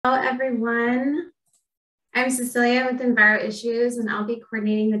Hello, everyone. I'm Cecilia with Enviro Issues, and I'll be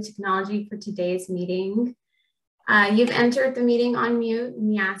coordinating the technology for today's meeting. You've entered the meeting on mute, and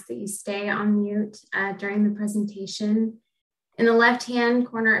we ask that you stay on mute during the presentation. In the left-hand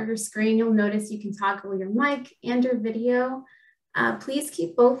corner of your screen, you'll notice you can toggle your mic and your video. Please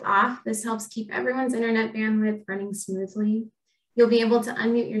keep both off. This helps keep everyone's internet bandwidth running smoothly. You'll be able to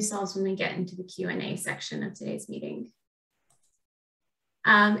unmute yourselves when we get into the Q&A section of today's meeting.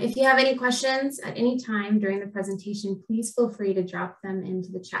 If you have any questions at any time during the presentation, please feel free to drop them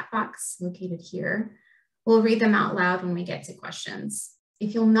into the chat box located here. We'll read them out loud when we get to questions.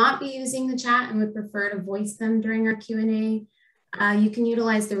 If you'll not be using the chat and would prefer to voice them during our Q&A, you can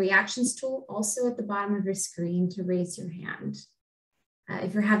utilize the reactions tool also at the bottom of your screen to raise your hand.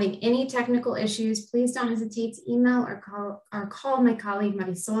 If you're having any technical issues, please don't hesitate to email or call my colleague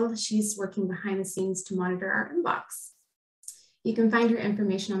Marisol. She's working behind the scenes to monitor our inbox. You can find her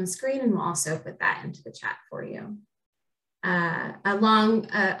information on the screen, and we'll also put that into the chat for you. As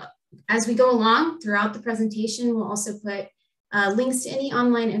we go along throughout the presentation, we'll also put links to any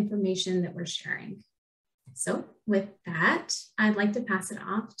online information that we're sharing. So with that, I'd like to pass it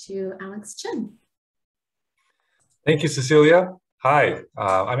off to Alex Chen. Thank you, Cecilia. Hi,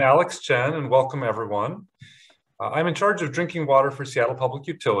 I'm Alex Chen, and welcome everyone. I'm in charge of drinking water for Seattle Public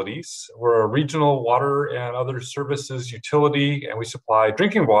Utilities. We're a regional water and other services utility, and we supply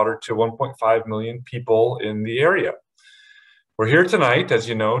drinking water to 1.5 million people in the area. We're here tonight, as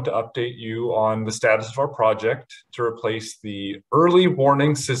you know, to update you on the status of our project to replace the early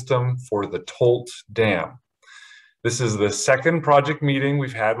warning system for the Tolt Dam. This is the second project meeting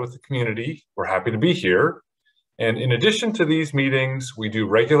we've had with the community. We're happy to be here. And in addition to these meetings, we do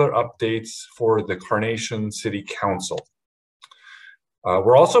regular updates for the Carnation City Council.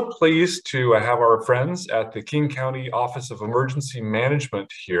 We're also pleased to have our friends at the King County Office of Emergency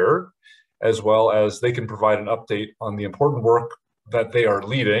Management here, as well as they can provide an update on the important work that they are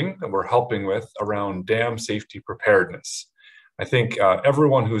leading and we're helping with around dam safety preparedness. I think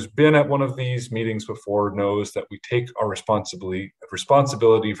everyone who's been at one of these meetings before knows that we take our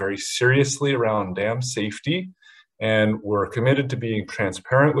responsibility very seriously around dam safety. And we're committed to being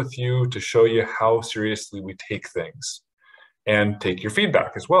transparent with you to show you how seriously we take things and take your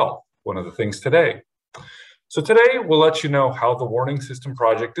feedback as well, one of the things today. So today we'll let you know how the warning system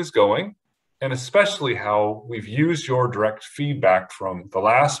project is going, and especially how we've used your direct feedback from the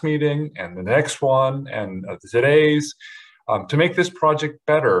last meeting and the next one and today's to make this project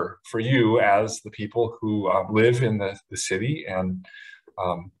better for you as the people who live in the city, and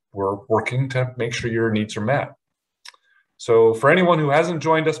we're working to make sure your needs are met. So for anyone who hasn't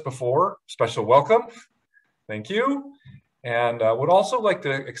joined us before, special welcome. Thank you. And would also like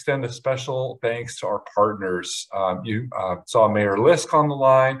to extend a special thanks to our partners. You saw Mayor Lisk on the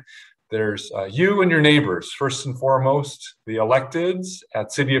line. There's you and your neighbors, first and foremost, the electeds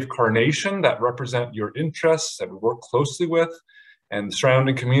at City of Carnation that represent your interests that we work closely with, and the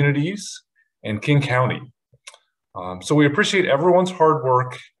surrounding communities, and King County. So we appreciate everyone's hard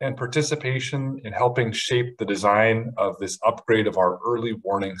work and participation in helping shape the design of this upgrade of our early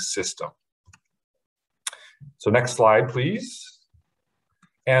warning system. So next slide, please.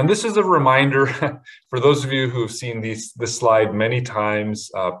 And this is a reminder for those of you who have seen this slide many times,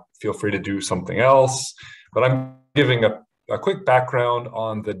 feel free to do something else, but I'm giving a quick background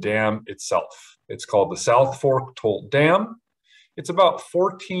on the dam itself. It's called the South Fork Tolt Dam. It's about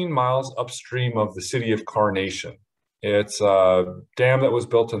 14 miles upstream of the City of Carnation. It's a dam that was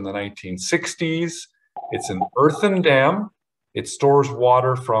built in the 1960s. It's an earthen dam. It stores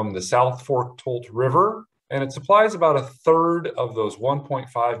water from the South Fork Tolt River, and it supplies about a third of those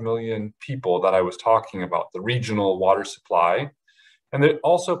 1.5 million people that I was talking about, the regional water supply. And it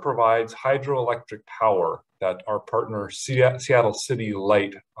also provides hydroelectric power that our partner Seattle City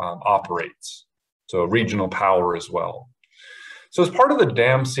Light operates, so regional power as well. So as part of the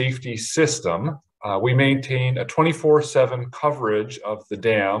dam safety system, we maintain a 24/7 coverage of the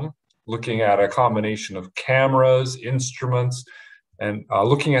dam, looking at a combination of cameras, instruments, and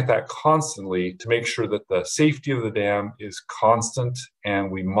looking at that constantly to make sure that the safety of the dam is constant and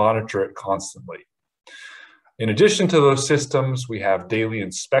we monitor it constantly. In addition to those systems, we have daily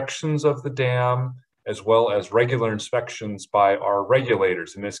inspections of the dam, as well as regular inspections by our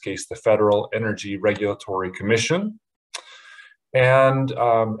regulators, in this case, the Federal Energy Regulatory Commission. And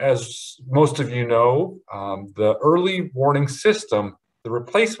as most of you know, the early warning system, the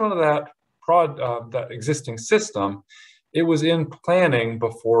replacement of that existing system, it was in planning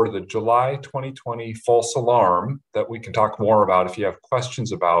before the July 2020 false alarm that we can talk more about if you have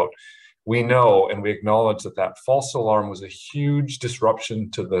questions about. We know and we acknowledge that that false alarm was a huge disruption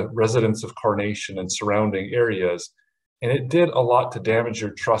to the residents of Carnation and surrounding areas, and it did a lot to damage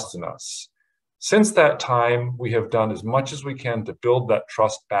your trust in us. Since that time, we have done as much as we can to build that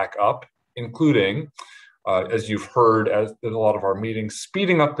trust back up, including, as you've heard in a lot of our meetings,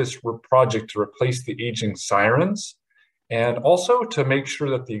 speeding up this project to replace the aging sirens, and also to make sure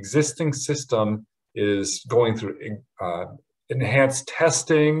that the existing system is going through enhanced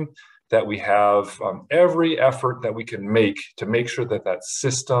testing, that we have every effort that we can make to make sure that that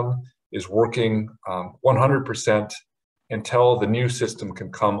system is working 100% until the new system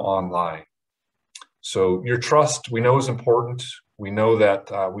can come online. So your trust, we know, is important. We know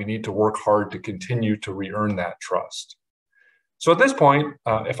that we need to work hard to continue to re-earn that trust. So at this point,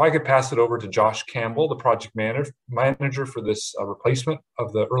 if I could pass it over to Josh Campbell, the project manager for this replacement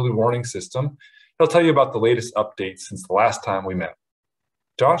of the early warning system, he'll tell you about the latest updates since the last time we met.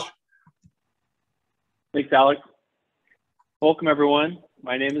 Josh? Thanks, Alex. Welcome, everyone.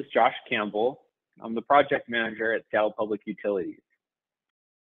 My name is Josh Campbell. I'm the project manager at Seattle Public Utilities.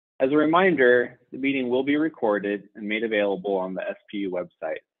 As a reminder, the meeting will be recorded and made available on the SPU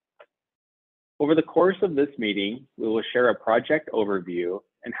website. Over the course of this meeting, we will share a project overview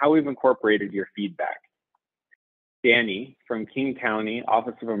and how we've incorporated your feedback. Danny from King County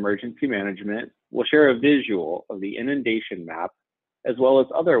Office of Emergency Management will share a visual of the inundation map, as well as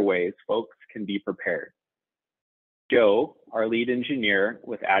other ways folks can be prepared. Joe, our lead engineer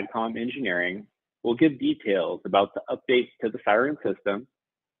with AdCom Engineering, will give details about the updates to the siren system,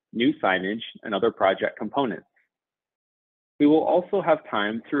 new signage, and other project components. We will also have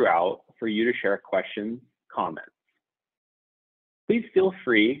time throughout for you to share questions, comments. Please feel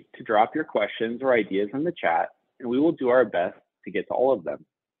free to drop your questions or ideas in the chat, and we will do our best to get to all of them.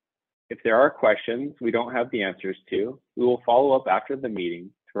 If there are questions we don't have the answers to, we will follow up after the meeting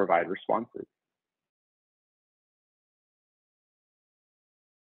to provide responses.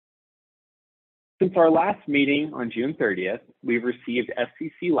 Since our last meeting on June 30th, we've received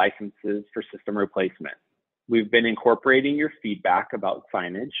FCC licenses for system replacement. We've been incorporating your feedback about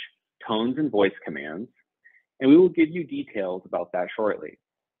signage, tones, and voice commands, and we will give you details about that shortly.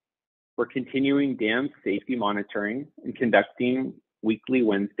 We're continuing dam safety monitoring and conducting weekly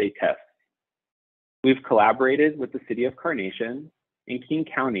Wednesday tests. We've collaborated with the City of Carnation and King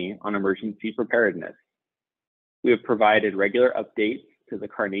County on emergency preparedness. We have provided regular updates to the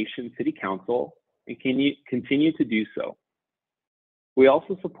Carnation City Council and continue to do so. We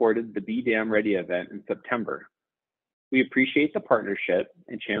also supported the Be Dam Ready event in September. We appreciate the partnership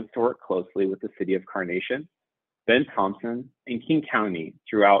and chance to work closely with the City of Carnation, Ben Thompson, and King County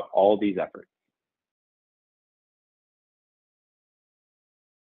throughout all these efforts.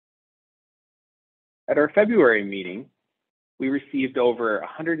 At our February meeting, we received over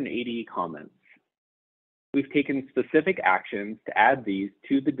 180 comments. We've taken specific actions to add these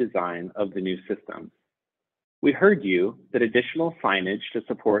to the design of the new system. We heard you that additional signage to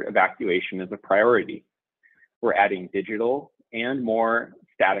support evacuation is a priority. We're adding digital and more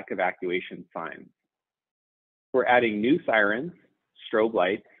static evacuation signs. We're adding new sirens, strobe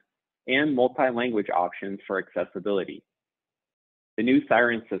lights, and multi-language options for accessibility. The new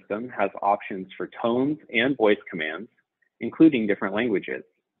siren system has options for tones and voice commands, including different languages.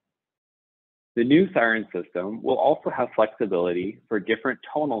 The new siren system will also have flexibility for different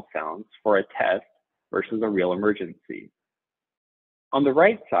tonal sounds for a test versus a real emergency. On the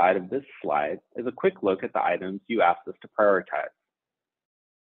right side of this slide is a quick look at the items you asked us to prioritize.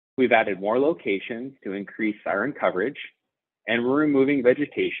 We've added more locations to increase siren coverage, and we're removing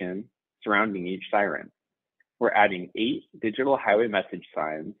vegetation surrounding each siren. We're adding 8 digital highway message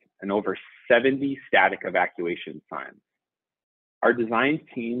signs and over 70 static evacuation signs. Our design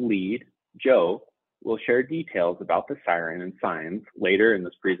team lead, Joe, will share details about the siren and signs later in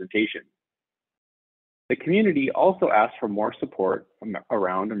this presentation. The community also asked for more support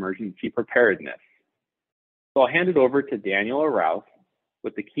around emergency preparedness. So I'll hand it over to Daniel Rouse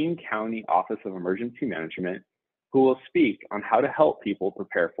with the King County Office of Emergency Management, who will speak on how to help people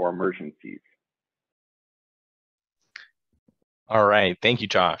prepare for emergencies. All right, thank you,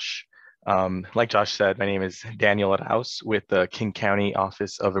 Josh. Like Josh said, my name is Daniel Rouse with the King County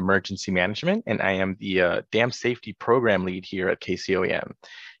Office of Emergency Management, and I am the Dam Safety Program Lead here at KCOEM.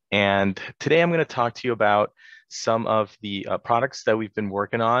 And today I'm going to talk to you about some of the products that we've been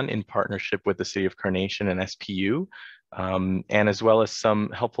working on in partnership with the City of Carnation and SPU, and as well as some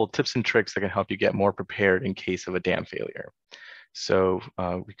helpful tips and tricks that can help you get more prepared in case of a dam failure. So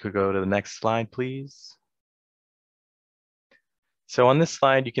we could go to the next slide, please. So on this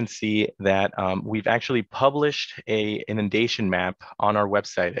slide, you can see that we've actually published an inundation map on our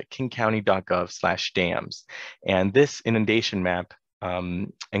website at kingcounty.gov/dams. And this inundation map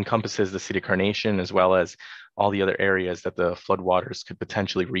encompasses the City of Carnation as well as all the other areas that the floodwaters could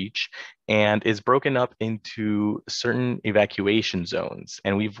potentially reach, and is broken up into certain evacuation zones.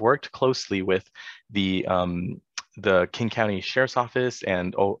 And we've worked closely with the King County Sheriff's Office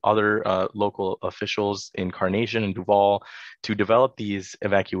and other local officials in Carnation and Duval to develop these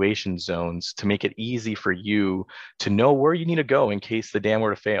evacuation zones to make it easy for you to know where you need to go in case the dam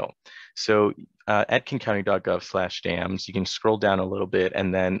were to fail. So at kingcounty.gov/dams, you can scroll down a little bit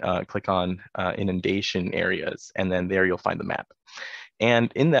and then click on inundation areas, and then there you'll find the map.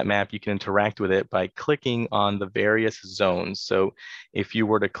 And in that map, you can interact with it by clicking on the various zones. So if you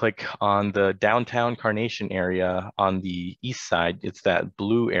were to click on the downtown Carnation area on the east side, it's that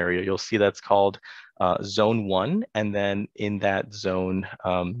blue area, you'll see that's called Zone 1. And then in that zone,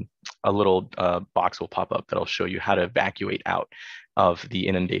 a little box will pop up that'll show you how to evacuate out of the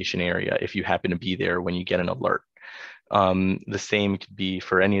inundation area if you happen to be there when you get an alert. The same could be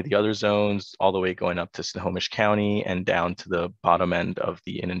for any of the other zones, all the way going up to Snohomish County and down to the bottom end of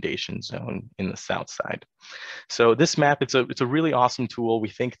the inundation zone in the south side. So this map, it's a really awesome tool. We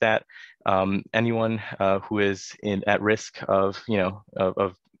think that anyone who is at risk of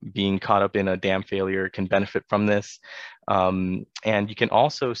of being caught up in a dam failure can benefit from this. And you can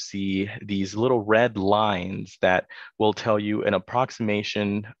also see these little red lines that will tell you an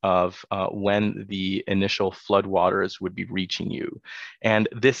approximation of when the initial floodwaters would be reaching you. And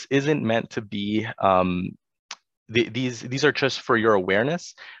this isn't meant to be these are just for your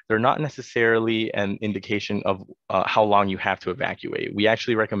awareness. They're not necessarily an indication of how long you have to evacuate. We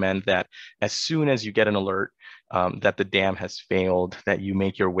actually recommend that as soon as you get an alert that the dam has failed, that you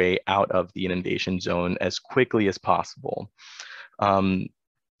make your way out of the inundation zone as quickly as possible.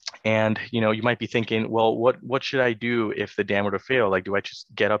 And you might be thinking, well, what should I do if the dam were to fail? Like, do I just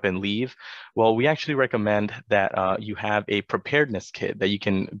get up and leave? Well, we actually recommend that you have a preparedness kit that you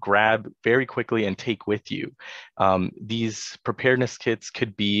can grab very quickly and take with you. These preparedness kits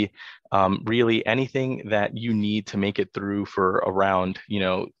could be really anything that you need to make it through for around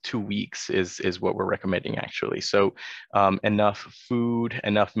 2 weeks is what we're recommending, actually. So enough food,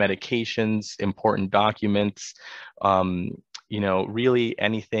 enough medications, important documents, really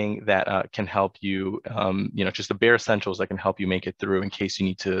anything that can help you, just the bare essentials that can help you make it through in case you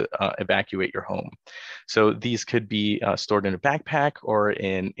need to evacuate your home. So these could be stored in a backpack or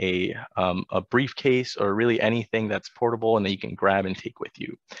in a briefcase, or really anything that's portable and that you can grab and take with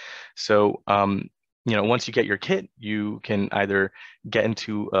you. So once you get your kit, you can either get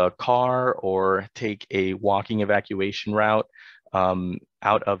into a car or take a walking evacuation route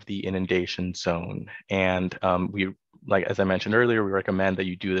out of the inundation zone. And as I mentioned earlier, we recommend that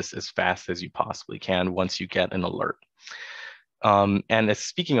you do this as fast as you possibly can once you get an alert. And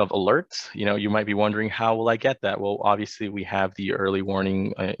speaking of alerts, you might be wondering, how will I get that? Well, obviously we have the early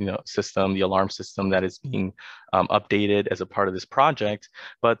warning, system, the alarm system that is being updated as a part of this project,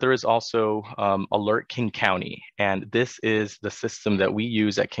 but there is also Alert King County. And this is the system that we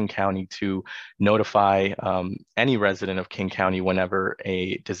use at King County to notify any resident of King County whenever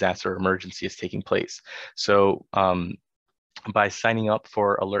a disaster or emergency is taking place. So by signing up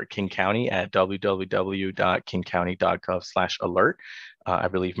for Alert King County at www.kingcounty.gov/alert. I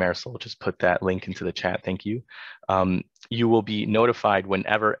believe Marisol just put that link into the chat. Thank you. You will be notified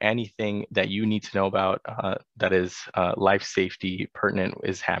whenever anything that you need to know about that is life safety pertinent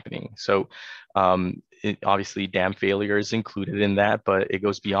is happening. So obviously dam failure is included in that, but it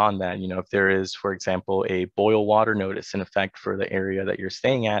goes beyond that. If there is, for example, a boil water notice in effect for the area that you're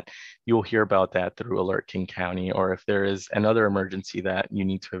staying at, you'll hear about that through Alert King County. Or if there is another emergency that you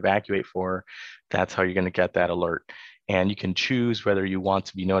need to evacuate for, that's how you're going to get that alert. And you can choose whether you want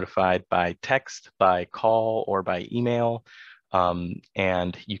to be notified by text, by call, or by email.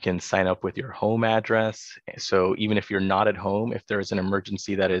 And you can sign up with your home address. So even if you're not at home, if there is an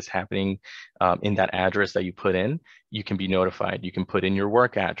emergency that is happening in that address that you put in, you can be notified. You can put in your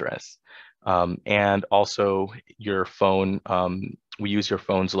work address. And also your phone, we use your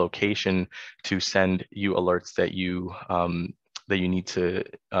phone's location to send you alerts that you need to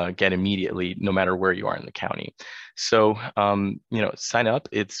get immediately, no matter where you are in the county. So, sign up.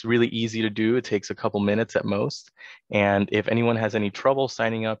 It's really easy to do. It takes a couple minutes at most. And if anyone has any trouble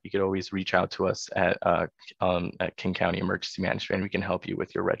signing up, you could always reach out to us at King County Emergency Management, and we can help you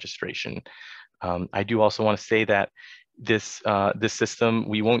with your registration. I do also want to say that this system,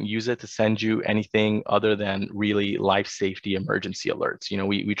 we won't use it to send you anything other than really life safety emergency alerts. You know,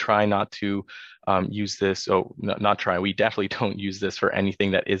 we try not to use this. So not try. We definitely don't use this for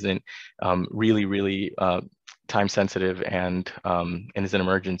anything that isn't really time sensitive and is an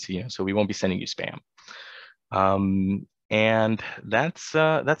emergency. You know, so we won't be sending you spam. And that's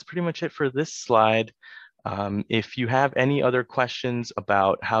pretty much it for this slide. If you have any other questions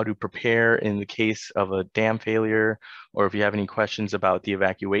about how to prepare in the case of a dam failure, or if you have any questions about the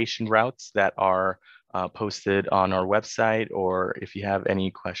evacuation routes that are posted on our website, or if you have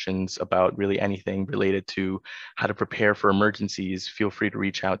any questions about really anything related to how to prepare for emergencies, feel free to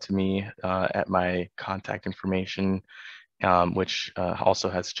reach out to me at my contact information, which also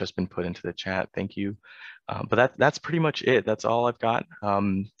has just been put into the chat. Thank you. But that's pretty much it. That's all I've got.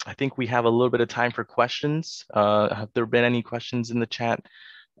 I think we have a little bit of time for questions. Have there been any questions in the chat,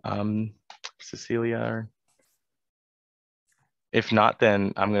 Cecilia? Or if not,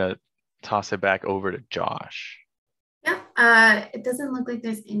 then I'm gonna toss it back over to Josh. Yeah, it doesn't look like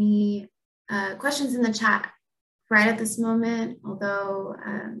there's any questions in the chat right at this moment, although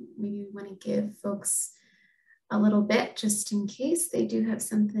we want to give folks a little bit just in case they do have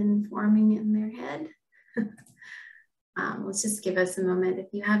something forming in their head. Let's just give us a moment. If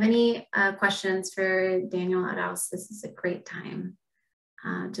you have any questions for Daniel Adaus, this is a great time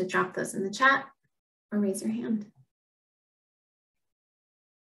to drop those in the chat or raise your hand.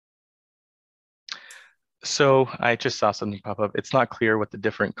 So I just saw something pop up. It's not clear what the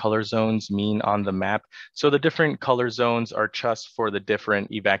different color zones mean on the map. So the different color zones are just for the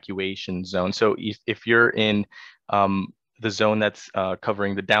different evacuation zones. So if you're in the zone that's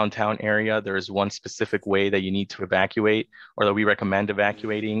covering the downtown area, there is one specific way that you need to evacuate, or that we recommend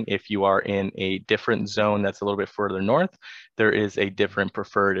evacuating. If you are in a different zone that's a little bit further north, there is a different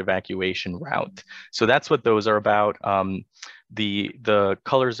preferred evacuation route. So that's what those are about. The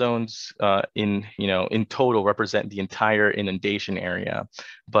color zones in total represent the entire inundation area,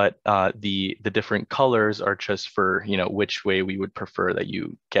 but the different colors are just for which way we would prefer that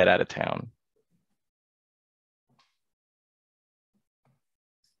you get out of town.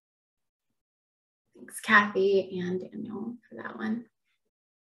 Thanks, Kathy and Daniel, for that one.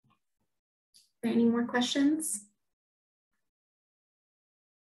 Are there any more questions?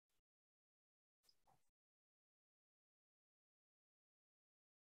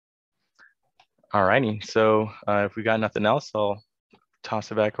 All righty. So if we got nothing else, I'll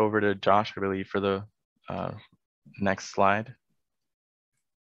toss it back over to Josh, I believe, for the next slide.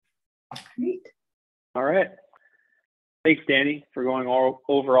 Great. All right. Thanks, Danny, for going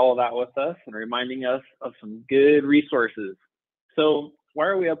over all of that with us and reminding us of some good resources. So why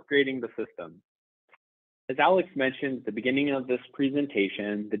are we upgrading the system? As Alex mentioned at the beginning of this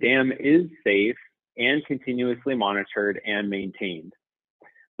presentation, the dam is safe and continuously monitored and maintained.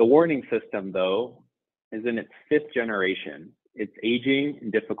 The warning system, though, is in its 5th generation. It's aging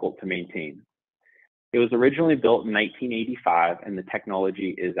and difficult to maintain. It was originally built in 1985 and the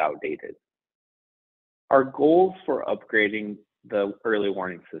technology is outdated. Our goals for upgrading the early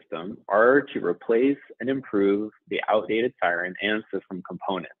warning system are to replace and improve the outdated siren and system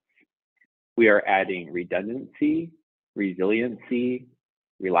components. We are adding redundancy, resiliency,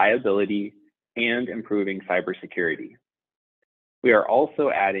 reliability, and improving cybersecurity. We are also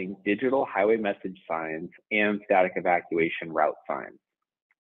adding digital highway message signs and static evacuation route signs.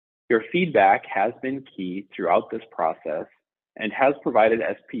 Your feedback has been key throughout this process and has provided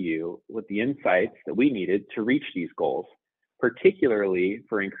SPU with the insights that we needed to reach these goals, particularly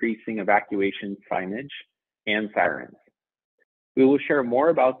for increasing evacuation signage and sirens. We will share more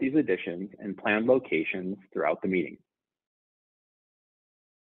about these additions and planned locations throughout the meeting.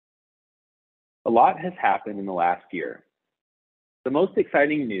 A lot has happened in the last year. The most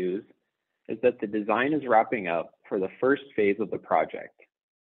exciting news is that the design is wrapping up for the first phase of the project,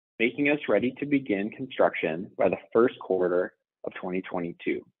 making us ready to begin construction by the first quarter of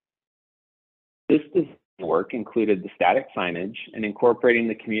 2022. This design work included the static signage and incorporating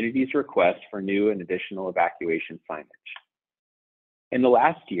the community's request for new and additional evacuation signage. In the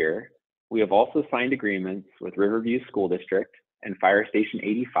last year, we have also signed agreements with Riverview School District and Fire Station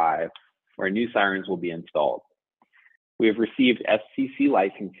 85, where new sirens will be installed. We have received FCC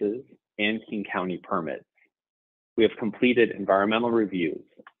licenses and King County permits. We have completed environmental reviews,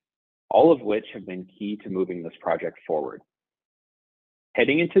 all of which have been key to moving this project forward.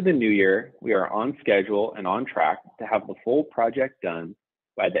 Heading into the new year, we are on schedule and on track to have the full project done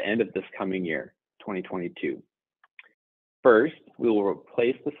by the end of this coming year, 2022. First, we will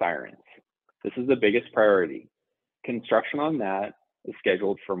replace the sirens. This is the biggest priority. Construction on that is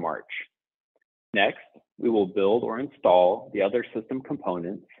scheduled for March. Next, we will build or install the other system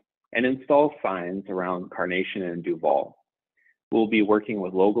components and install signs around Carnation and Duval. We'll be working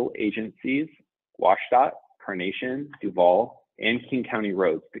with local agencies, WSDOT, Carnation, Duval, and King County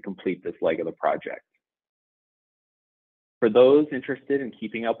Roads to complete this leg of the project. For those interested in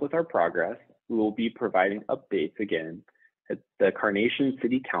keeping up with our progress, we will be providing updates again at the Carnation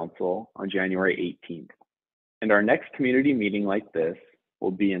City Council on January 18th. And our next community meeting like this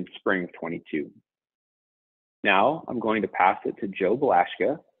will be in spring of 22. Now I'm going to pass it to Joe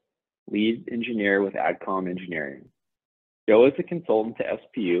Balashka, lead engineer with AdCom Engineering. Joe is a consultant to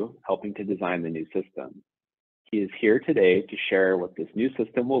SPU, helping to design the new system. He is here today to share what this new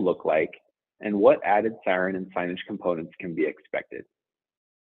system will look like and what added siren and signage components can be expected.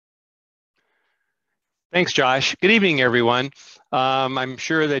 Thanks, Josh. Good evening, everyone. I'm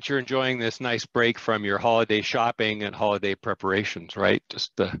sure that you're enjoying this nice break from your holiday shopping and holiday preparations, right?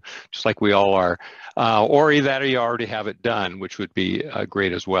 Just like we all are. Or that you already have it done, which would be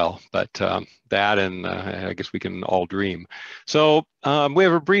great as well. But that and I guess we can all dream. So we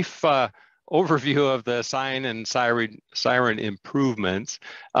have a brief overview of the sign and siren improvements.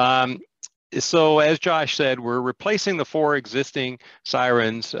 So as Josh said, we're replacing the 4 existing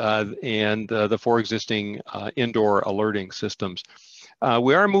sirens and the 4 existing indoor alerting systems.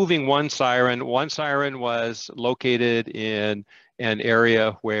 We are moving one siren. One siren was located in an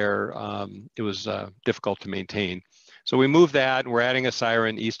area where it was difficult to maintain. So we moved that, and we're adding a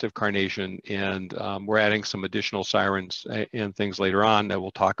siren east of Carnation, and we're adding some additional sirens and things later on that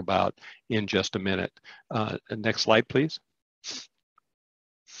we'll talk about in just a minute. Next slide, please.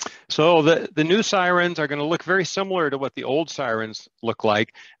 So the new sirens are going to look very similar to what the old sirens look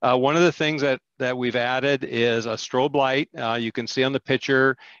like. One of the things that we've added is a strobe light. You can see on the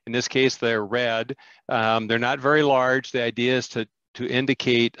picture, in this case, they're red. They're not very large. The idea is to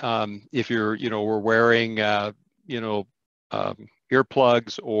indicate if we're wearing,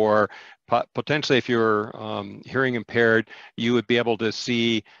 earplugs, or potentially if you're hearing impaired, you would be able to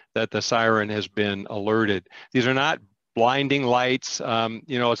see that the siren has been alerted. These are not blinding lights.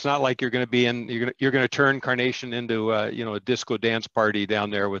 It's not like you're going to be you're going to turn Carnation into a disco dance party down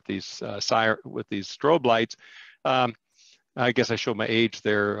there with these strobe lights. I guess I showed my age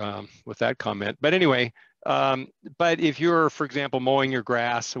there with that comment. But anyway, but if you're, for example, mowing your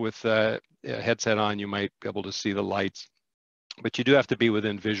grass with a headset on, you might be able to see the lights. But you do have to be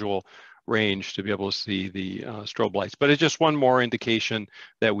within visual range to be able to see the strobe lights. But it's just one more indication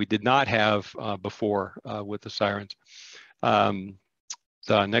that we did not have before with the sirens. The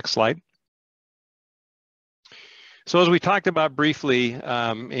next slide. So as we talked about briefly,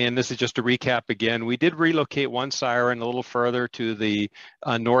 and this is just a recap again, we did relocate one siren a little further to the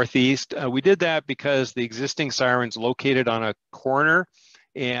northeast. We did that because the existing siren's located on a corner,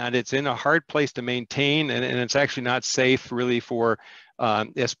 and it's in a hard place to maintain, and it's actually not safe really for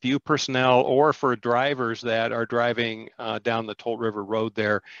SPU personnel or for drivers that are driving down the Tolt River Road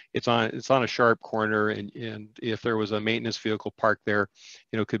there. It's on a sharp corner, and if there was a maintenance vehicle parked there,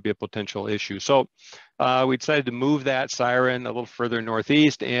 it could be a potential issue. So we decided to move that siren a little further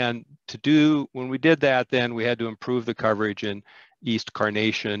northeast, and when we did that, then we had to improve the coverage in East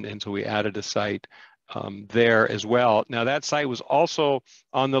Carnation, and so we added a site there as well. Now that site was also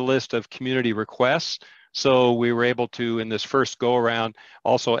on the list of community requests. So we were able to, in this first go around,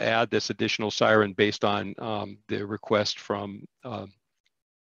 also add this additional siren based on the request from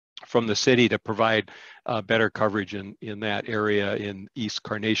the city to provide better coverage in that area in East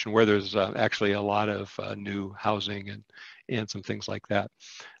Carnation, where there's actually a lot of new housing and some things like that.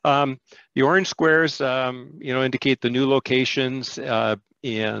 The orange squares, indicate the new locations,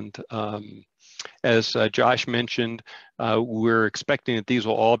 and as Josh mentioned, we're expecting that these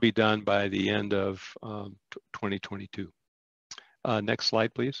will all be done by the end of 2022. Next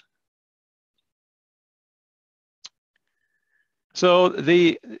slide, please. So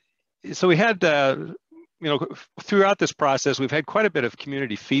we had, throughout this process, we've had quite a bit of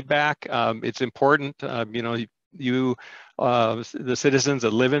community feedback. It's important, the citizens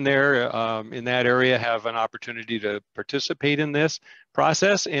that live in there, in that area, have an opportunity to participate in this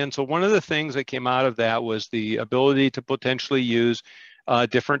process. And so one of the things that came out of that was the ability to potentially use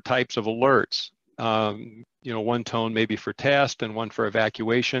different types of alerts. One tone maybe for test and one for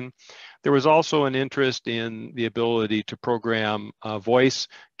evacuation. There was also an interest in the ability to program voice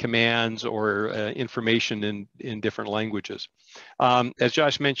commands or information in different languages. As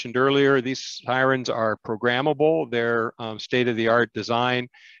Josh mentioned earlier, these sirens are programmable. They're state-of-the-art design,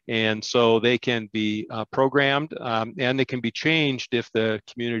 and so they can be programmed and they can be changed if the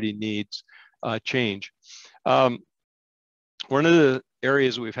community needs change. One of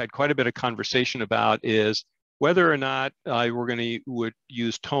areas we've had quite a bit of conversation about is whether or not would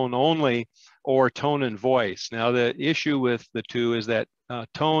use tone only or tone and voice. Now, the issue with the two is that the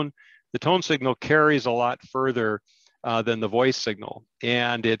tone signal carries a lot further than the voice signal,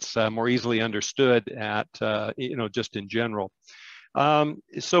 and it's more easily understood at just in general.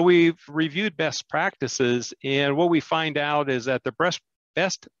 So we've reviewed best practices, and what we find out is that the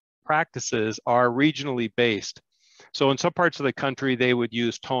best practices are regionally based. So in some parts of the country, they would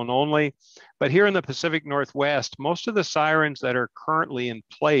use tone only, but here in the Pacific Northwest, most of the sirens that are currently in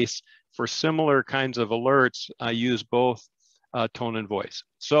place for similar kinds of alerts use both tone and voice.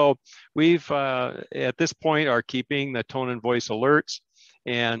 So we've, at this point, are keeping the tone and voice alerts.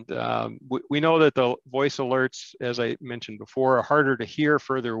 And we know that the voice alerts, as I mentioned before, are harder to hear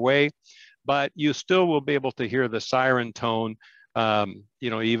further away, but you still will be able to hear the siren tone,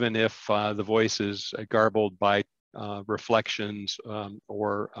 even if the voice is garbled by reflections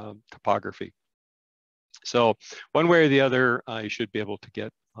or topography. So one way or the other, you should be able to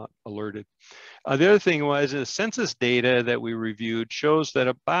get alerted. The other thing was the census data that we reviewed shows that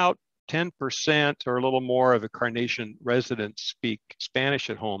about 10% or a little more of the Carnation residents speak Spanish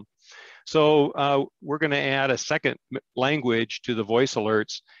at home. So we're going to add a second language to the voice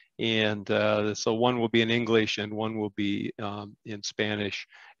alerts. And so one will be in English and one will be in Spanish.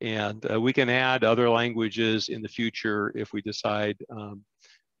 And we can add other languages in the future if we decide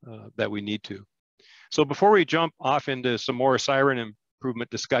that we need to. So before we jump off into some more siren improvement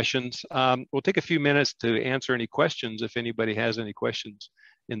discussions, we'll take a few minutes to answer any questions if anybody has any questions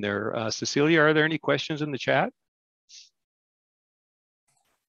in there. Cecilia, are there any questions in the chat?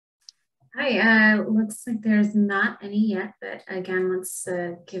 Hi, looks like there's not any yet, but again, let's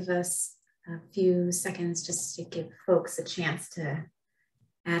give us a few seconds just to give folks a chance to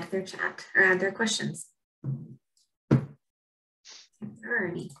add their chat or add their questions. If there are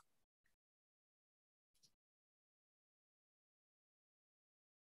any.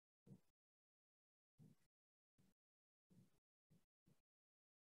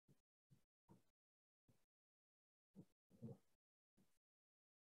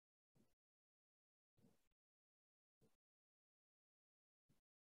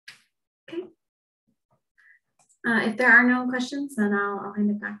 Okay. If there are no questions, then I'll hand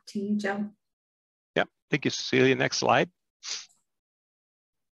it back to you, Joe. Yeah, thank you, Cecilia. Next slide.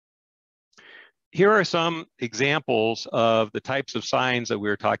 Here are some examples of the types of signs that we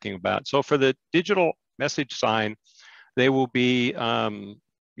were talking about. So for the digital message sign, they will be, LED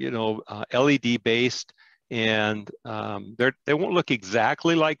based, and they won't look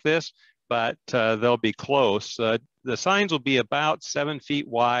exactly like this, but they'll be close. The signs will be about 7 feet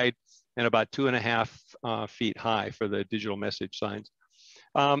wide and about 2.5 feet high for the digital message signs.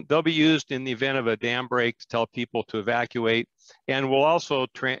 They'll be used in the event of a dam break to tell people to evacuate, and we'll also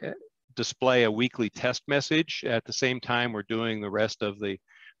display a weekly test message at the same time we're doing the rest of the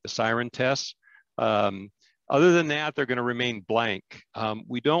siren tests. Other than that, they're going to remain blank.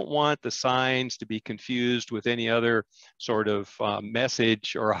 We don't want the signs to be confused with any other sort of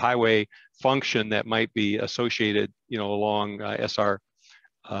message or a highway function that might be associated, along SR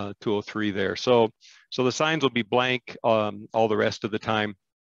 203 there. So the signs will be blank all the rest of the time.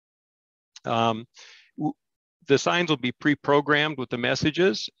 The signs will be pre-programmed with the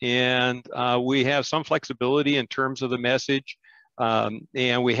messages, and we have some flexibility in terms of the message,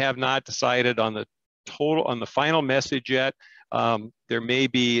 and we have not decided on the final message yet. There may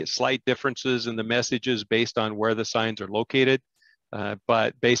be slight differences in the messages based on where the signs are located,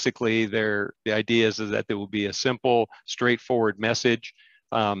 but basically the idea is that there will be a simple, straightforward message.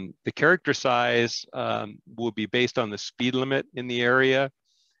 The character size will be based on the speed limit in the area,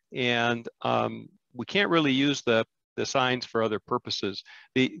 and we can't really use the signs for other purposes.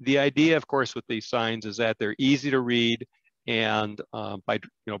 The idea, of course, with these signs is that they're easy to read, and by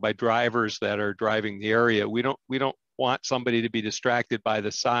drivers that are driving the area. We don't want somebody to be distracted by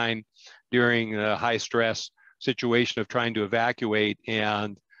the sign during a high stress situation of trying to evacuate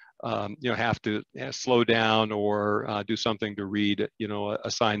and have to slow down or do something to read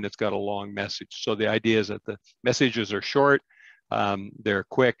a sign that's got a long message. So the idea is that the messages are short, they're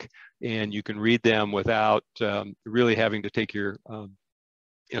quick, and you can read them without really having to take your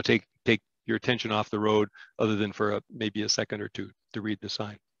take your attention off the road, other than for maybe a second or two to read the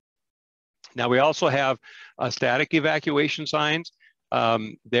sign. Now we also have static evacuation signs.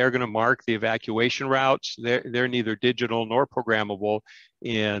 They're going to mark the evacuation routes. They're neither digital nor programmable,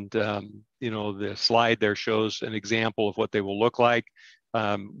 and the slide there shows an example of what they will look like.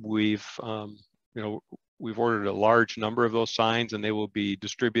 We've ordered a large number of those signs, and they will be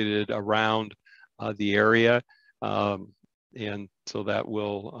distributed around the area. and so that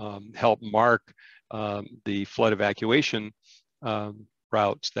will help mark the flood evacuation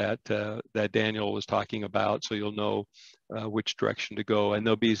routes that that Daniel was talking about, so you'll know which direction to go. And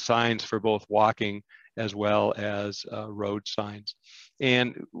there'll be signs for both walking as well as road signs.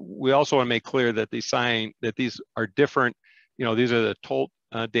 And we also want to make clear that these are different. You know, these are the Tolt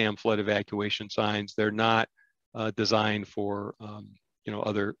Dam flood evacuation signs. They're not designed for you know,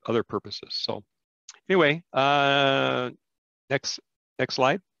 other purposes. So anyway, next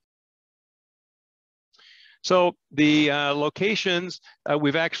slide. So the locations,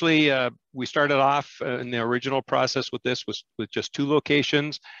 we've actually, we started off in the original process with this with just 2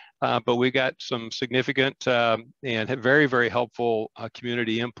 locations, but we got some significant and very, very helpful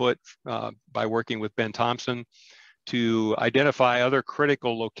community input by working with Ben Thompson to identify other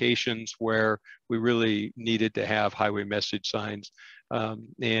critical locations where we really needed to have highway message signs.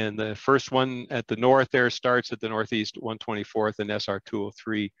 And the first one at the north there starts at the Northeast 124th and SR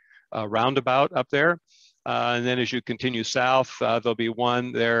 203 roundabout up there. And then as you continue south, there'll be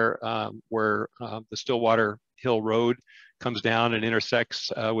one there where the Stillwater Hill Road comes down and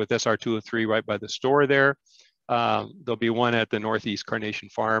intersects with SR 203 right by the store there. There'll be one at the Northeast Carnation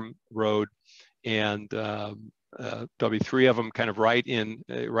Farm Road, and there'll be 3 of them kind of right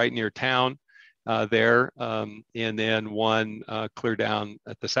near town there, and then one clear down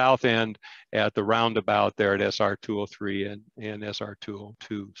at the south end at the roundabout there at SR 203 and SR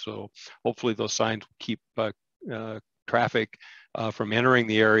 202. So hopefully those signs will keep traffic from entering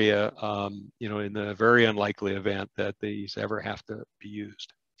the area, you know, in the very unlikely event that these ever have to be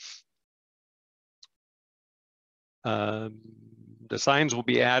used. The signs will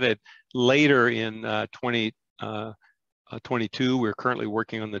be added later in 2022. We're currently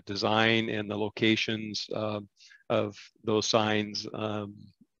working on the design and the locations of those signs, you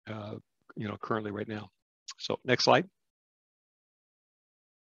know, currently right now. So next slide.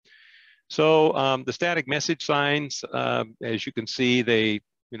 So the static message signs, as you can see, they,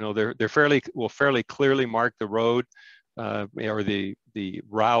 you know, will fairly clearly mark the road or the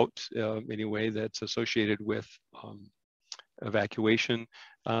route anyway that's associated with evacuation.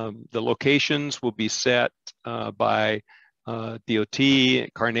 The locations will be set by DOT,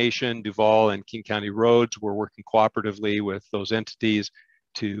 Carnation, Duval, and King County Roads. We're working cooperatively with those entities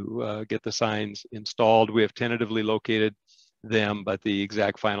to get the signs installed. We have tentatively located them, but the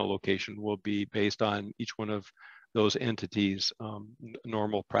exact final location will be based on each one of those entities'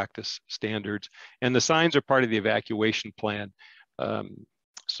 normal practice standards. And the signs are part of the evacuation plan.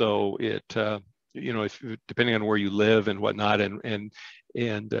 So it, you know, if depending on where you live and whatnot, and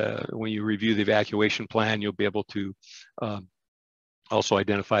when you review the evacuation plan, you'll be able to also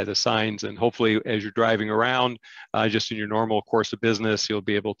identify the signs. And hopefully, as you're driving around, just in your normal course of business, you'll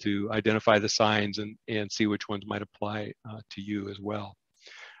be able to identify the signs and see which ones might apply to you as well.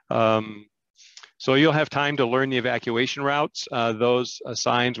 So you'll have time to learn the evacuation routes. Those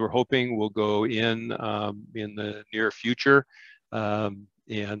signs we're hoping will go in the near future, and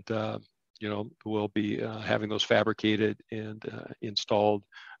you know, we'll be having those fabricated and installed,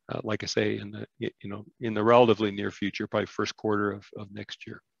 like I say, in the, you know, in the relatively near future, probably first quarter of next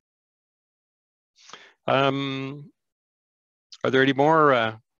year. Are there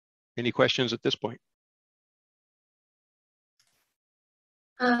any questions at this point?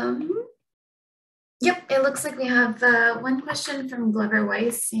 Yep, it looks like we have one question from Glover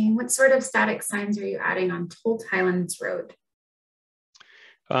Weiss saying, what sort of static signs are you adding on Tolt Highlands Road?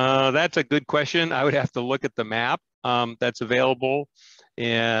 That's a good question. I would have to look at the map that's available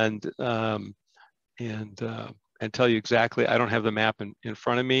and tell you exactly. I don't have the map in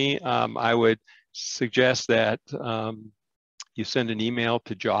front of me. I would suggest that you send an email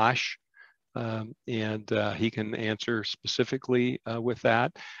to Josh, and he can answer specifically with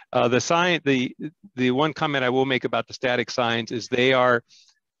that. The one comment I will make about the static signs is they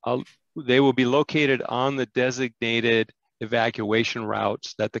will be located on the designated evacuation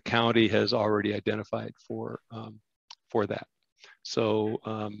routes that the county has already identified for that. So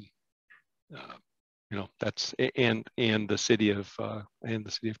you know, that's and the city of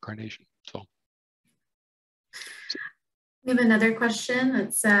Carnation. So we have another question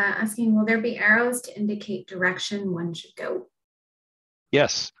that's asking, will there be arrows to indicate direction one should go?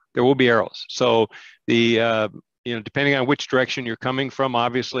 Yes, there will be arrows. So the you know, depending on which direction you're coming from,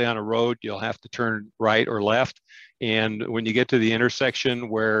 obviously on a road, you'll have to turn right or left. And when you get to the intersection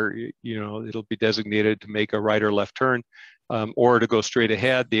where, you know, it'll be designated to make a right or left turn, or to go straight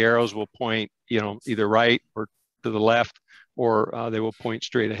ahead, the arrows will point, you know, either right or to the left, or they will point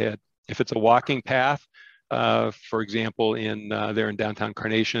straight ahead. If it's a walking path, For example, there in downtown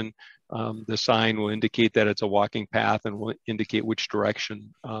Carnation, the sign will indicate that it's a walking path and will indicate which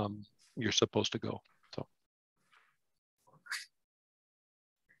direction you're supposed to go. So.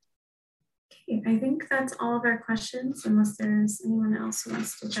 Okay, I think that's all of our questions, unless there's anyone else who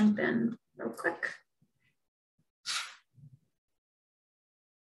wants to jump in real quick.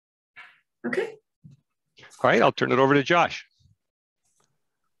 Okay. All right, I'll turn it over to Josh.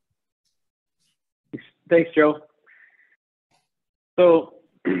 Thanks, Joe. So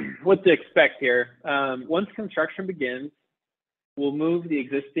what to expect here. Once construction begins, we'll move the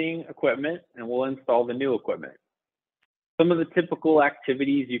existing equipment and we'll install the new equipment. Some of the typical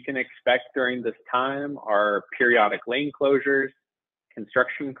activities you can expect during this time are periodic lane closures,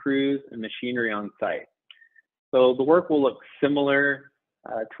 construction crews, and machinery on site. So the work will look similar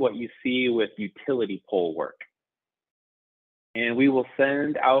to what you see with utility pole work. And we will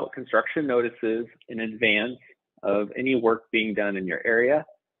send out construction notices in advance of any work being done in your area.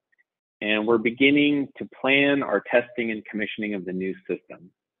 And we're beginning to plan our testing and commissioning of the new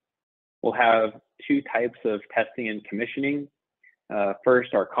system. We'll have two types of testing and commissioning.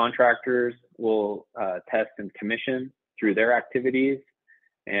 First, our contractors will test and commission through their activities.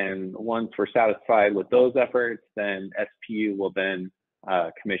 And once we're satisfied with those efforts, then SPU will then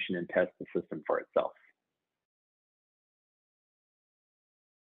commission and test the system for itself.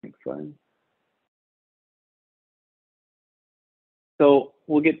 Next slide. So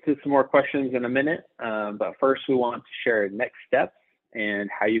we'll get to some more questions in a minute, but first we want to share next steps and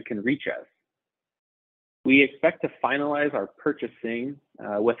how you can reach us. We expect to finalize our purchasing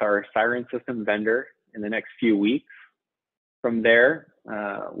with our siren system vendor in the next few weeks. From there,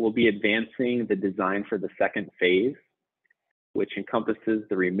 we'll be advancing the design for the second phase, which encompasses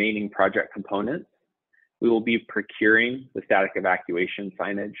the remaining project components. We will be procuring the static evacuation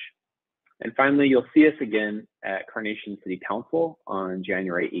signage. And finally, you'll see us again at Carnation City Council on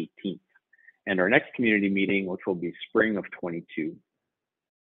January 18th, and our next community meeting, which will be spring of 22.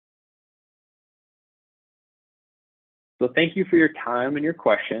 So thank you for your time and your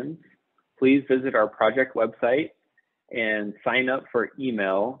questions. Please visit our project website and sign up for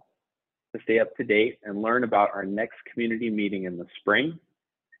email to stay up to date and learn about our next community meeting in the spring.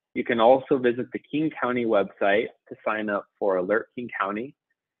 You can also visit the King County website to sign up for Alert King County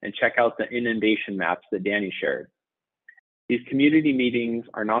and check out the inundation maps that Danny shared. These community meetings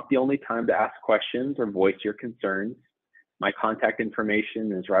are not the only time to ask questions or voice your concerns. My contact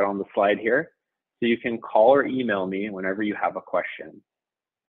information is right on the slide here, so you can call or email me whenever you have a question.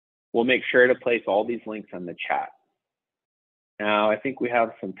 We'll make sure to place all these links in the chat. Now, I think we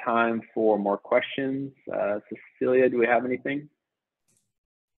have some time for more questions. Cecilia, do we have anything?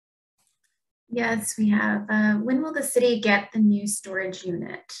 Yes, we have. When will the city get the new storage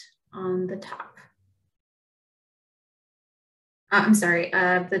unit on the top? I'm sorry,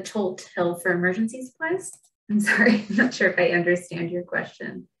 the Tolt Hill for emergency supplies? I'm sorry, I'm not sure if I understand your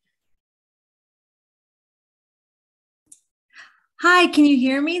question. Hi, can you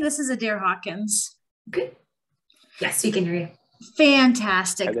hear me? This is Adair Hawkins. Good. Yes, we can hear you.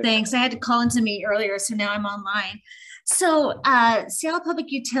 Fantastic, thanks. I had to call into me earlier, so now I'm online. So Seattle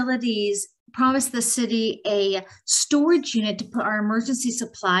Public Utilities promised the city a storage unit to put our emergency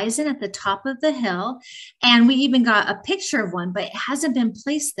supplies in at the top of the hill. And we even got a picture of one, but it hasn't been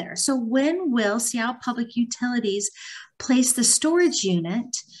placed there. So when will Seattle Public Utilities place the storage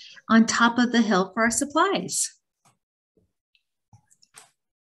unit on top of the hill for our supplies?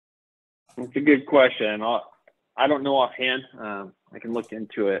 That's a good question. I don't know offhand. I can look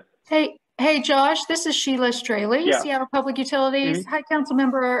into it. Hey, Josh, this is Sheila Straley, Yeah. Seattle Public Utilities. Hi,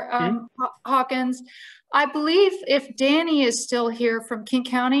 Councilmember Hawkins. I believe if Danny is still here from King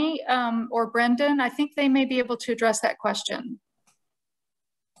County or Brendan, I think they may be able to address that question.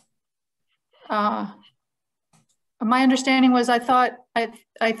 My understanding was I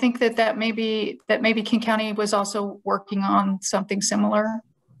think that maybe King County was also working on something similar.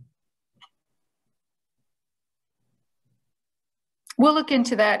 We'll look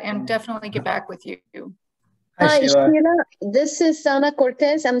into that and definitely get back with you. Hi, Sheila. This is Sana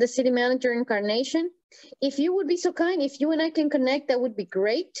Cortez. I'm the city manager in Carnation. If you would be so kind, if you and I can connect, that would be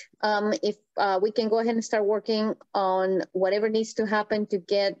great. If we can go ahead and start working on whatever needs to happen to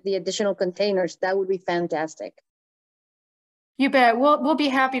get the additional containers, that would be fantastic. You bet. We'll be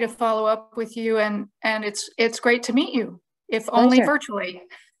happy to follow up with you, and it's great to meet you, if only virtually.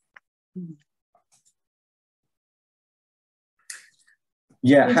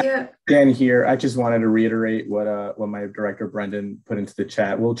 Yeah, hi, Dan here. I just wanted to reiterate what my director Brendan put into the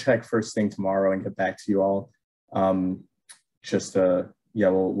chat. We'll check first thing tomorrow and get back to you all. Just to yeah,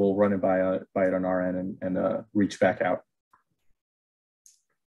 we'll run it by it on our end and reach back out.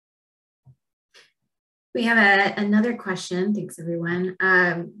 We have another question. Thanks, everyone.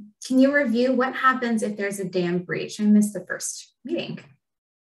 Can you review what happens if there's a dam breach? I missed the first meeting.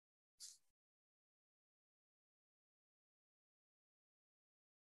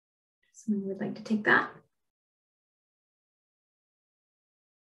 Someone would like to take that?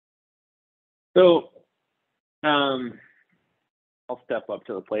 So I'll step up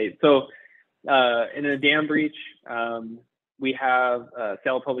to the plate. So in a dam breach, we have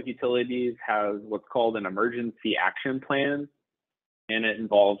Seattle Public Utilities has what's called an emergency action plan, and it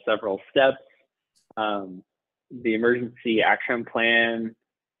involves several steps. The emergency action plan,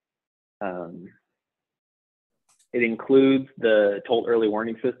 it includes the Tolt early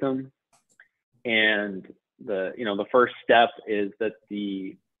warning system, and the first step is that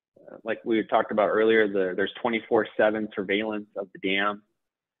like we talked about earlier, there's 24/7 surveillance of the dam.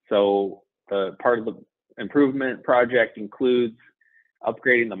 So the part of the improvement project includes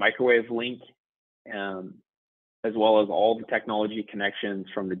upgrading the microwave link, as well as all the technology connections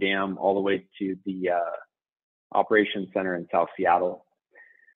from the dam all the way to the operations center in South Seattle.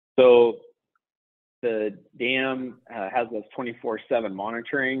 So the dam has this 24/7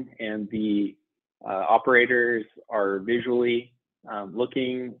 monitoring, and the operators are visually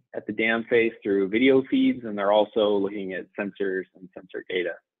looking at the dam face through video feeds, and they're also looking at sensors and sensor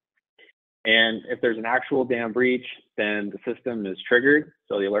data. And if there's an actual dam breach, then the system is triggered,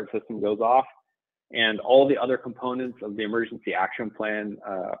 so the alert system goes off, and all the other components of the emergency action plan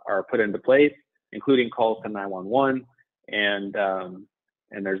are put into place, including calls to 911, and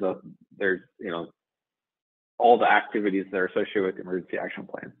there's all the activities that are associated with the emergency action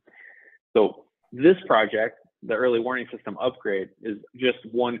plan. So this project, the early warning system upgrade, is just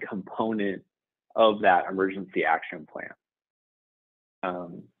one component of that emergency action plan.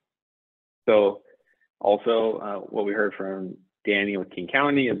 So also what we heard from Danny with King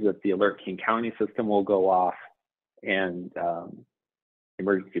County is that the Alert King County system will go off, and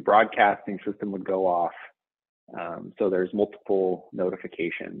emergency broadcasting system would go off. So there's multiple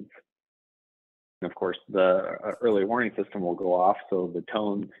notifications. And of course, the early warning system will go off, so the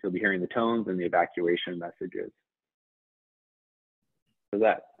tones, you'll be hearing the tones and the evacuation messages. Does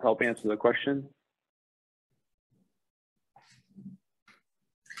that help answer the question?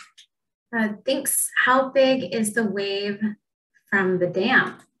 Thanks. How big is the wave from the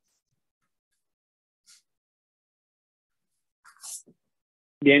dam?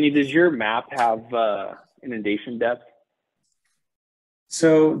 Danny, does your map have inundation depth?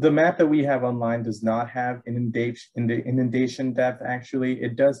 So the map that we have online does not have inundation depth. Actually,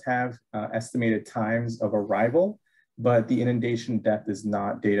 it does have estimated times of arrival, but the inundation depth is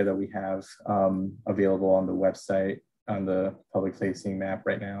not data that we have available on the website, on the public facing map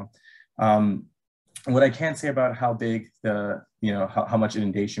right now. What I can say about how big how much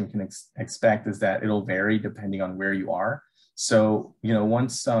inundation we can expect is that it'll vary depending on where you are. So,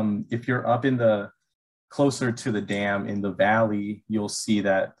 once if you're up in the closer to the dam in the valley, you'll see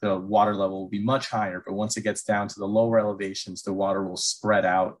that the water level will be much higher, but once it gets down to the lower elevations, the water will spread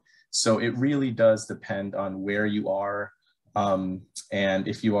out. So it really does depend on where you are. And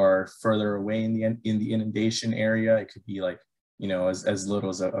if you are further away in the inundation area, it could be like, as little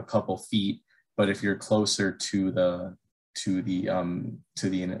as a couple feet. But if you're closer to the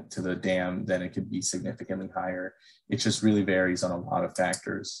dam, then it could be significantly higher. It just really varies on a lot of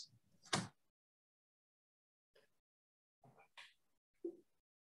factors.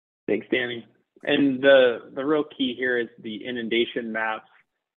 Thanks, Danny. And the real key here is the inundation maps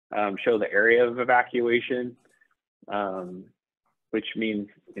show the area of evacuation, which means,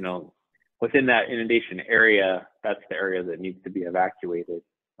 within that inundation area, that's the area that needs to be evacuated,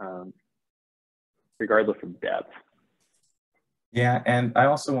 regardless of depth. Yeah, and I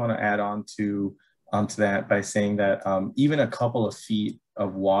also want to add on to that by saying that even a couple of feet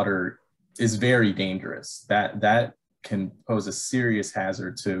of water is very dangerous. That can pose a serious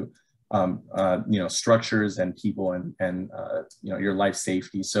hazard to structures and people and your life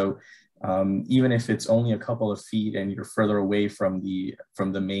safety. So even if it's only a couple of feet and you're further away from the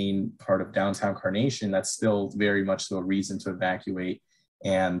main part of downtown Carnation, that's still very much so a reason to evacuate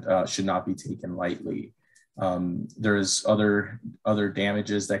and should not be taken lightly. There's other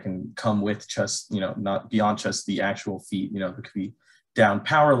damages that can come with just, not beyond just the actual feet. There could be down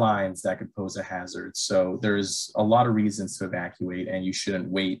power lines that could pose a hazard. So there's a lot of reasons to evacuate, and you shouldn't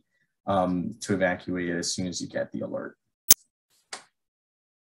wait to evacuate it as soon as you get the alert.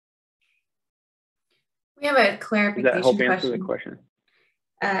 We have a clarification question. Does that help answer question.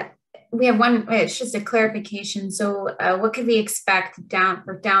 the question? we have one, it's just a clarification. So what could we expect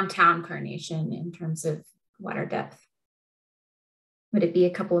for downtown Carnation in terms of water depth? Would it be a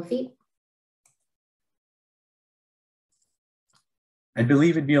couple of feet? I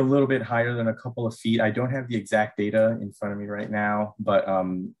believe it'd be a little bit higher than a couple of feet. I don't have the exact data in front of me right now, but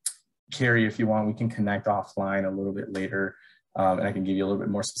Carrie, if you want, we can connect offline a little bit later, and I can give you a little bit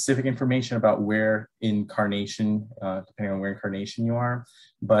more specific information about where in Carnation, depending on where in Carnation you are.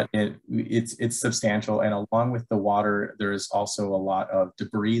 But it's substantial, and along with the water, there is also a lot of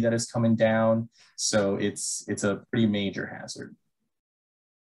debris that is coming down, so it's a pretty major hazard.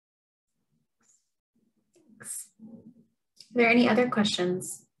 Are there any other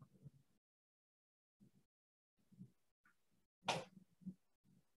questions?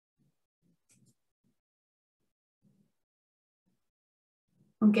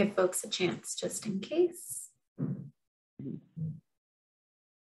 We'll give folks a chance just in case.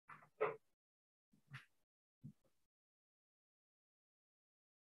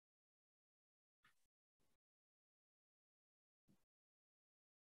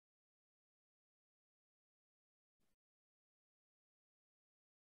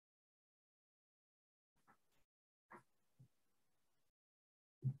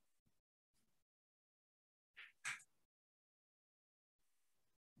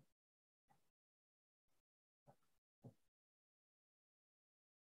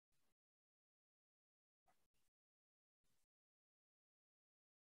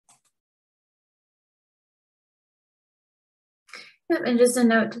 Yep, and just a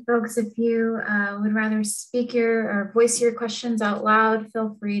note to folks, if you would rather speak or voice your questions out loud,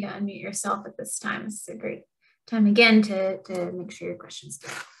 feel free to unmute yourself at this time. This is a great time again to make sure your questions get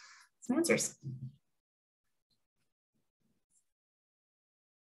some answers.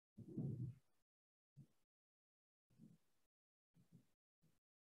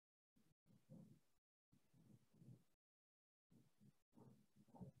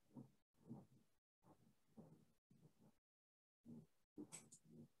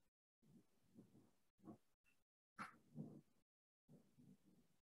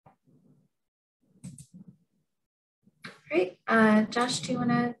 Great. Josh, do you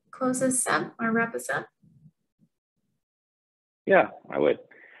want to close this up or wrap us up? Yeah, I would.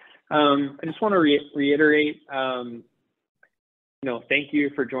 I just want to reiterate, thank you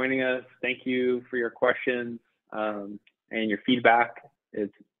for joining us. Thank you for your questions and your feedback.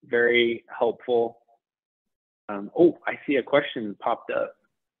 It's very helpful. Oh, I see a question popped up.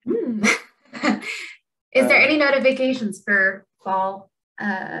 Is there any notifications for fall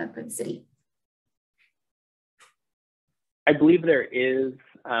for the city? I believe there is.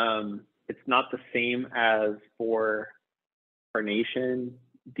 It's not the same as for Carnation.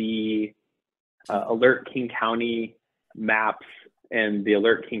 The Alert King County maps and the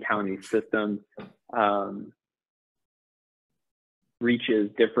Alert King County system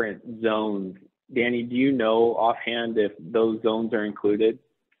reaches different zones. Danny, do you know offhand if those zones are included?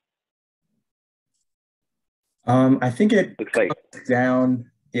 I think it looks like down.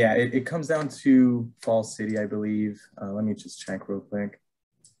 Yeah, it comes down to Falls City, I believe. Let me just check real quick.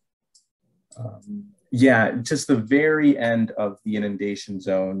 Yeah, just the very end of the inundation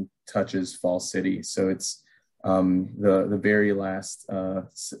zone touches Falls City. So it's the very last,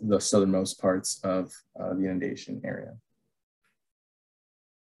 the southernmost parts of the inundation area.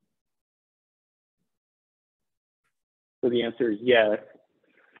 So the answer is yes.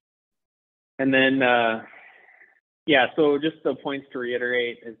 And then, yeah, so just the points to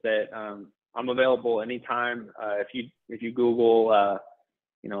reiterate is that I'm available anytime. If you Google,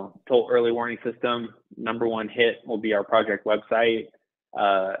 Tolt early warning system, #1 hit will be our project website.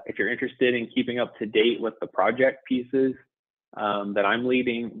 If you're interested in keeping up to date with the project pieces that I'm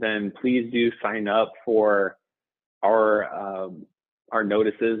leading, then please do sign up for our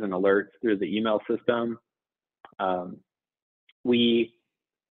notices and alerts through the email system. We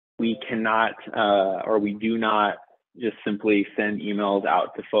cannot or we do not just simply send emails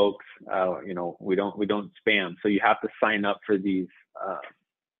out to folks. We don't spam. So you have to sign up for these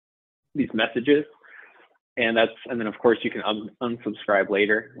messages, and then of course you can unsubscribe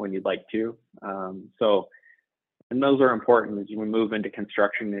later when you'd like to. And those are important as we move into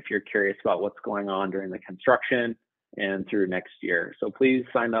construction. If you're curious about what's going on during the construction and through next year, so please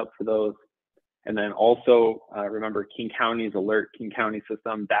sign up for those. And then also remember King County's Alert King County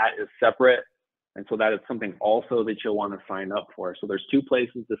system, that is separate. And so that is something also that you'll want to sign up for. So there's 2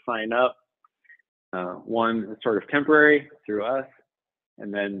 places to sign up. One is sort of temporary through us,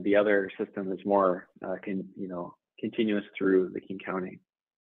 and then the other system is more continuous through the King County.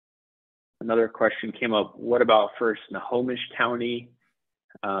 Another question came up, what about first Snohomish County?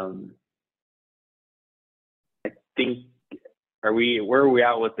 think, where are we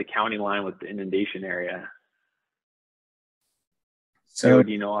at with the county line with the inundation area? So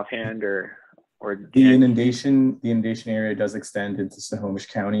do you know offhand, or the inundation area does extend into Snohomish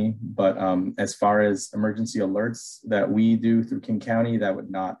County, but as far as emergency alerts that we do through King County, that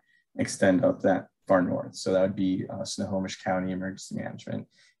would not extend up that far north. So that would be Snohomish County Emergency Management.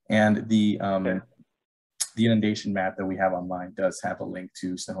 And the inundation map that we have online does have a link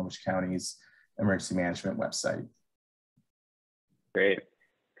to Snohomish County's Emergency Management website. Great.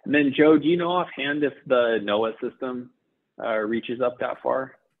 And then Joe, do you know offhand if the NOAA system reaches up that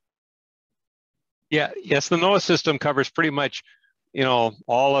far? Yes, the NOAA system covers pretty much,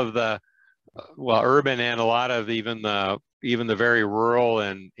 all of the, urban and a lot of even the very rural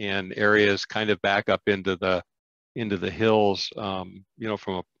and areas kind of back up into the hills,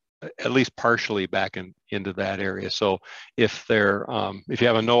 from at least partially back into that area. So if you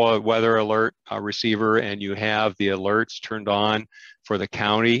have a NOAA weather alert receiver and you have the alerts turned on for the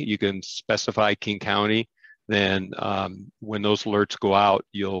county, you can specify King County. Then when those alerts go out,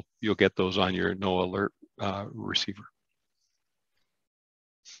 you'll get those on your NOAA alert receiver.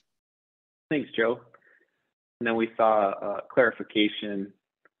 Thanks, Joe. And then we saw a clarification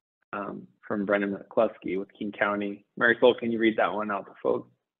from Brendan McCluskey with King County. Marisol, can you read that one out to folks?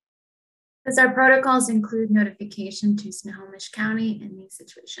 Does our protocols include notification to Snohomish County in these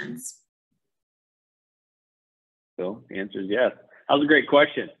situations? So the answer is yes. That was a great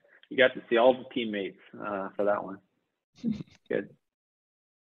question. You got to see all the teammates for that one. Good.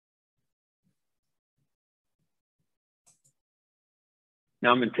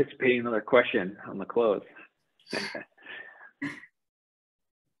 Now I'm anticipating another question on the close.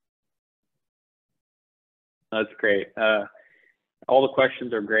 That's great. All the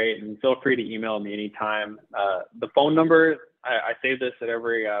questions are great, and feel free to email me anytime. The phone number, I say this at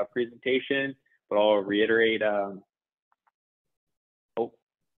every presentation, but I'll reiterate. And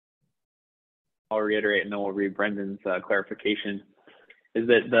then we'll read Brendan's clarification, is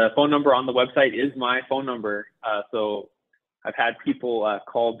that the phone number on the website is my phone number. So I've had people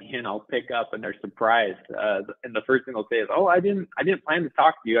call me and I'll pick up and they're surprised. And the first thing they'll say is, "Oh, I didn't plan to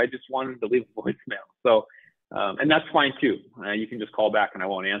talk to you. I just wanted to leave a voicemail." So, and that's fine too. You can just call back and I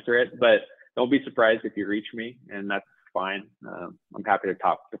won't answer it, but don't be surprised if you reach me, and that's fine. I'm happy to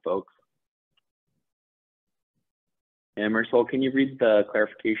talk to folks. And Marisol, can you read the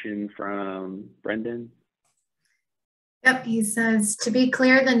clarification from Brendan? Yep, he says, to be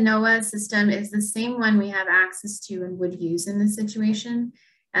clear, the NOAA system is the same one we have access to and would use in this situation.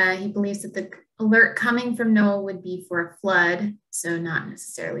 He believes that the alert coming from NOAA would be for a flood, so not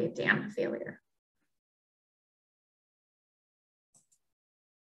necessarily a dam failure.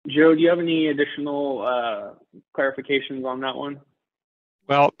 Joe, do you have any additional clarifications on that one?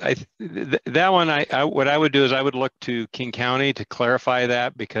 Well, that one, what I would do is I would look to King County to clarify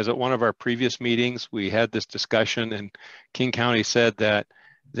that, because at one of our previous meetings, we had this discussion and King County said that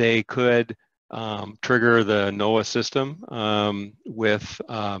they could trigger the NOAA system with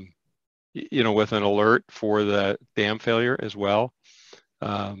an alert for the dam failure as well.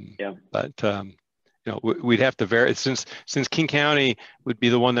 But we'd have to verify, since King County would be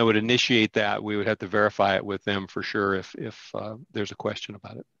the one that would initiate that, we would have to verify it with them for sure if there's a question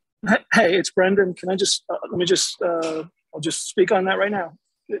about it. Hey, it's Brendan. Can I just, I'll just speak on that right now.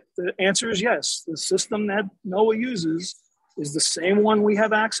 The answer is yes. The system that NOAA uses is the same one we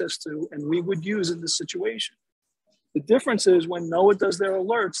have access to and we would use in this situation. The difference is when NOAA does their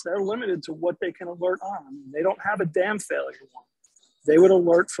alerts, they're limited to what they can alert on. They don't have a dam failure one. They would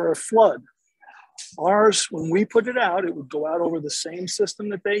alert for a flood. Ours, when we put it out, it would go out over the same system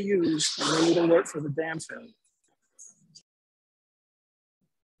that they use, and they would alert for the dam failure.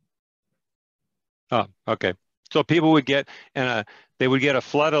 Oh, okay. So people would get, they would get a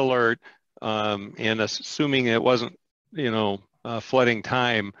flood alert, and assuming it wasn't, flooding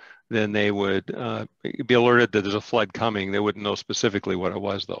time, then they would be alerted that there's a flood coming. They wouldn't know specifically what it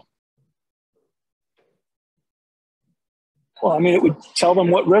was, though. Well, I mean, it would tell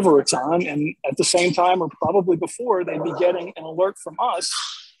them what river it's on, and at the same time, or probably before, they'd be getting an alert from us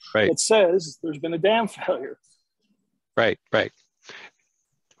that says there's been a dam failure. Right.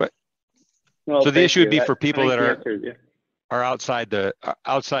 Well, so the issue would be for people that are outside the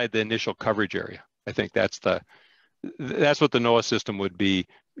initial coverage area. I think that's what the NOAA system would be,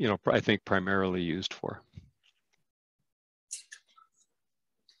 I think primarily used for.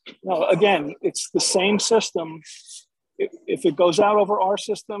 No, again, it's the same system. If it goes out over our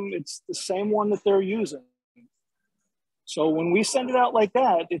system, it's the same one that they're using. So when we send it out like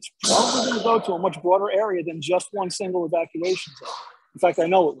that, it's probably going to go to a much broader area than just one single evacuation zone. In fact, I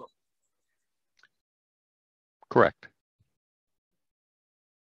know it will. Correct.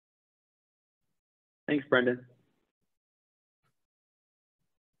 Thanks, Brendan.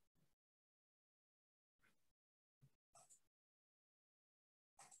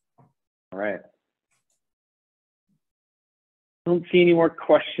 All right. Don't see any more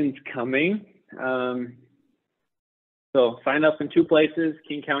questions coming. So sign up in two places,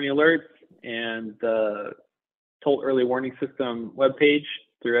 King County Alerts and the Tolt Early Warning System webpage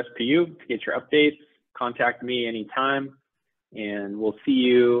through SPU to get your updates. Contact me anytime, and we'll see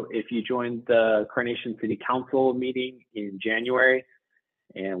you if you join the Carnation City Council meeting in January,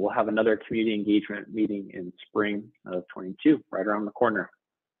 and we'll have another community engagement meeting in spring of 22, right around the corner.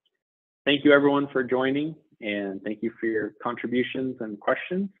 Thank you everyone for joining, and thank you for your contributions and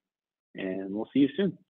questions, and we'll see you soon.